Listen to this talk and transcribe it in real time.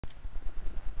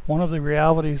One of the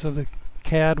realities of the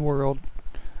CAD world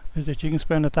is that you can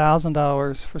spend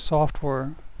 $1,000 for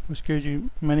software, which gives you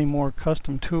many more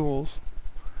custom tools,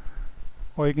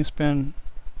 or you can spend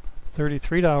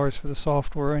 $33 for the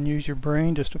software and use your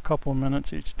brain just a couple of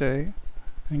minutes each day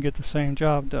and get the same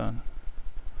job done.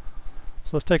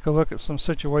 So let's take a look at some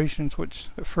situations which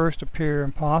at first appear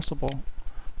impossible,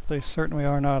 but they certainly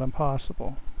are not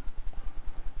impossible.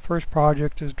 First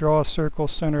project is draw a circle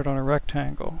centered on a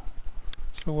rectangle.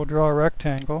 So we'll draw a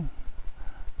rectangle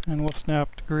and we'll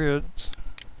snap the grids.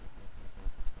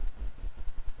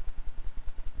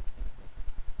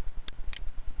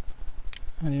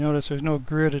 And you notice there's no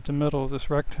grid at the middle of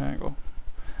this rectangle.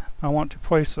 I want to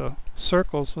place a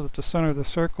circle so that the center of the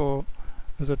circle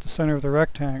is at the center of the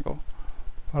rectangle.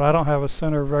 But I don't have a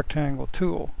center of rectangle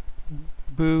tool.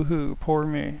 Boo-hoo, poor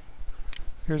me.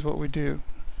 Here's what we do.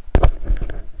 We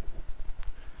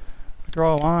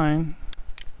draw a line.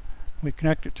 We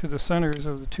connect it to the centers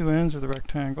of the two ends of the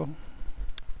rectangle.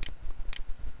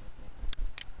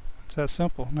 It's that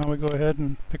simple. Now we go ahead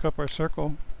and pick up our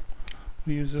circle.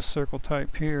 We use this circle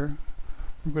type here.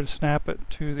 We're going to snap it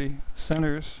to the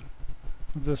centers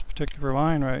of this particular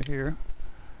line right here.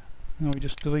 And we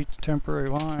just delete the temporary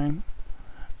line.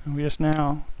 And we just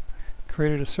now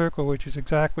created a circle which is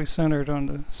exactly centered on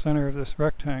the center of this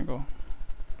rectangle.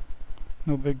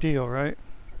 No big deal, right?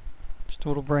 Just a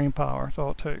little brain power, that's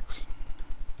all it takes.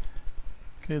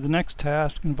 Okay, the next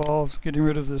task involves getting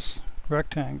rid of this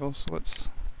rectangle, so let's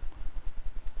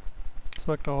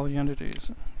select all the entities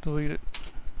and delete it.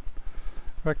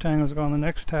 Rectangles go on. The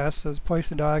next task says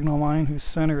place a diagonal line whose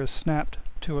center is snapped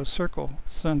to a circle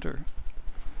center.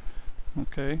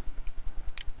 Okay,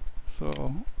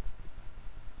 so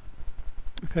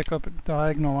we pick up a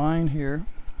diagonal line here.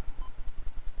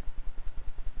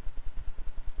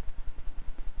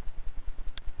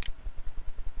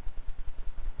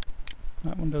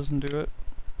 That one doesn't do it.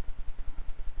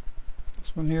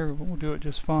 This one here will do it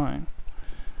just fine.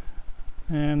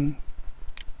 And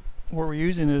what we're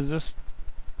using is this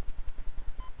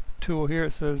tool here.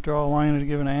 It says draw a line at a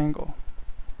given angle.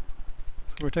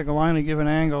 So we take a line at a given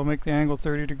angle, make the angle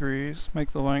 30 degrees,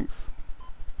 make the length.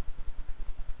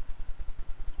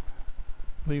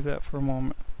 Leave that for a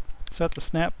moment. Set the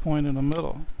snap point in the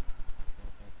middle.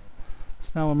 So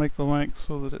now we'll make the length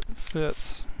so that it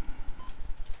fits.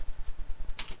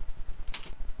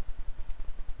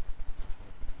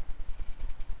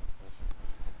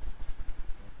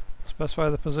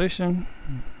 Specify the position.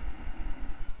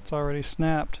 It's already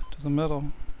snapped to the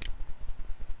middle.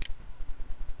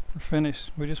 We're finished.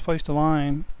 We just placed a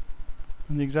line,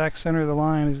 and the exact center of the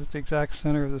line is at the exact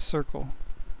center of the circle.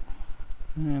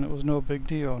 And it was no big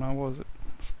deal, now was it?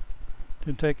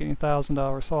 Didn't take any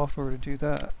 $1,000 software to do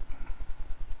that.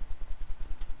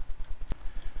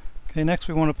 Okay, next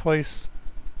we want to place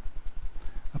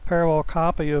a parallel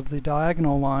copy of the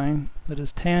diagonal line that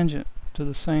is tangent to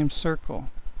the same circle.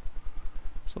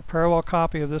 So a parallel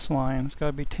copy of this line, it's got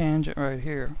to be tangent right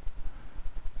here.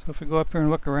 So if we go up here and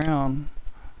look around,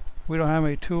 we don't have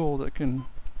a tool that can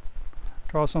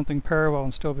draw something parallel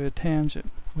and still be a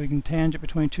tangent. We can tangent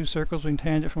between two circles, we can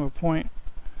tangent from a point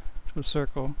to a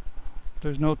circle.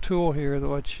 There's no tool here that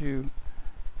lets you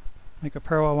make a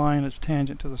parallel line that's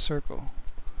tangent to the circle.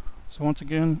 So once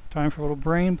again, time for a little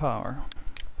brain power.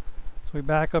 So we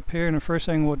back up here, and the first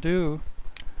thing we'll do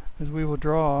is we will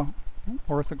draw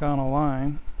orthogonal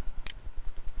line,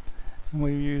 and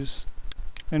we use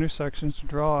intersections to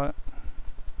draw it.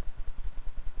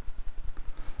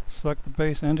 Select the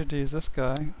base entity as this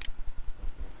guy.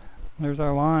 There's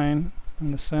our line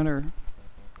in the center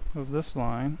of this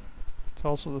line. It's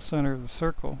also the center of the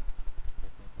circle.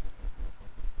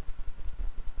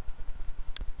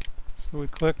 So we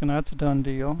click and that's a done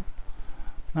deal.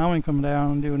 Now we can come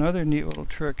down and do another neat little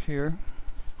trick here.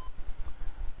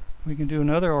 We can do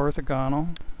another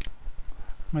orthogonal,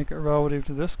 make it relative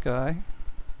to this guy, and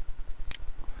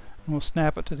we'll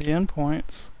snap it to the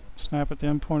endpoints, snap at the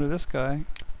endpoint of this guy, and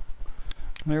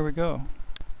there we go.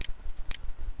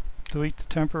 Delete the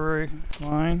temporary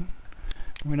line.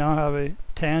 We now have a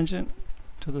tangent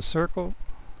to the circle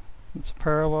that's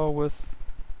parallel with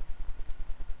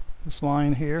this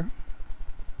line here,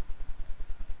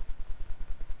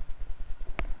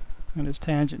 and is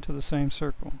tangent to the same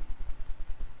circle.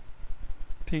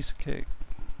 Piece of cake.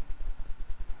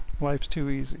 Life's too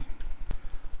easy.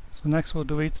 So next we'll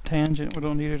delete the tangent. We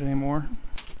don't need it anymore.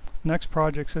 Next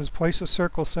project says place a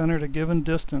circle centered a given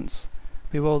distance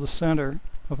below the center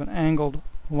of an angled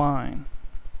line.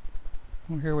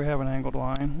 Well, here we have an angled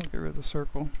line. We'll get rid of the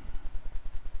circle.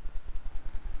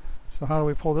 So how do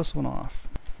we pull this one off?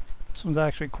 This one's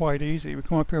actually quite easy. We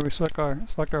come up here, we select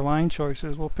our line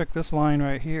choices. We'll pick this line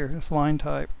right here, this line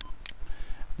type.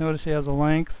 Notice he has a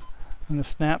length and the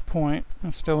snap point.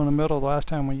 It's still in the middle the last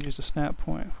time we used a snap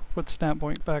point. Put the snap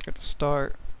point back at the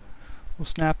start. We'll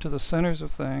snap to the centers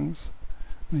of things.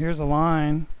 And here's a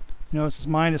line. You notice it's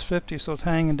minus 50, so it's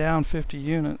hanging down 50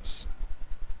 units.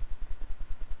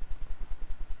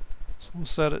 So we'll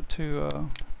set it to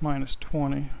minus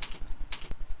 20.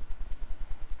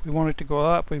 If we want it to go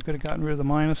up, we could have gotten rid of the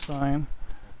minus sign.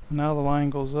 And now the line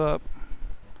goes up.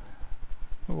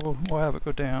 We'll have it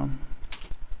go down.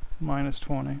 Minus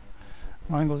 20.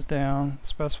 Line goes down.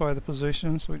 Specify the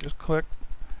position, so we just click.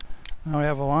 Now we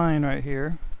have a line right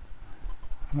here.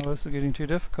 Oh, this is getting too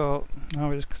difficult. Now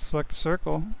we just select the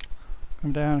circle,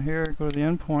 come down here, go to the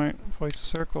endpoint, place the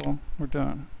circle, we're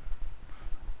done.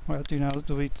 What I have to do now is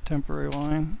delete the temporary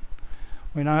line.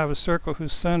 We now have a circle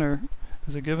whose center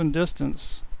is a given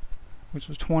distance, which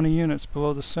is 20 units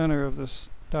below the center of this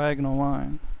diagonal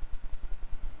line.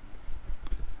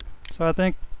 So I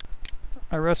think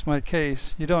I rest my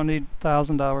case. You don't need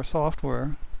 $1,000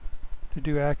 software to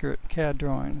do accurate CAD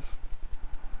drawings.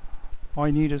 All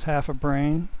you need is half a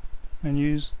brain and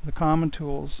use the common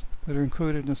tools that are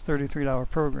included in this $33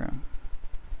 program.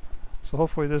 So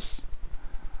hopefully this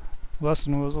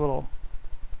lesson was a little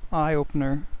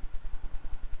eye-opener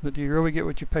that you really get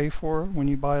what you pay for when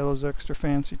you buy those extra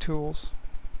fancy tools.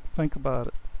 Think about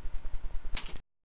it.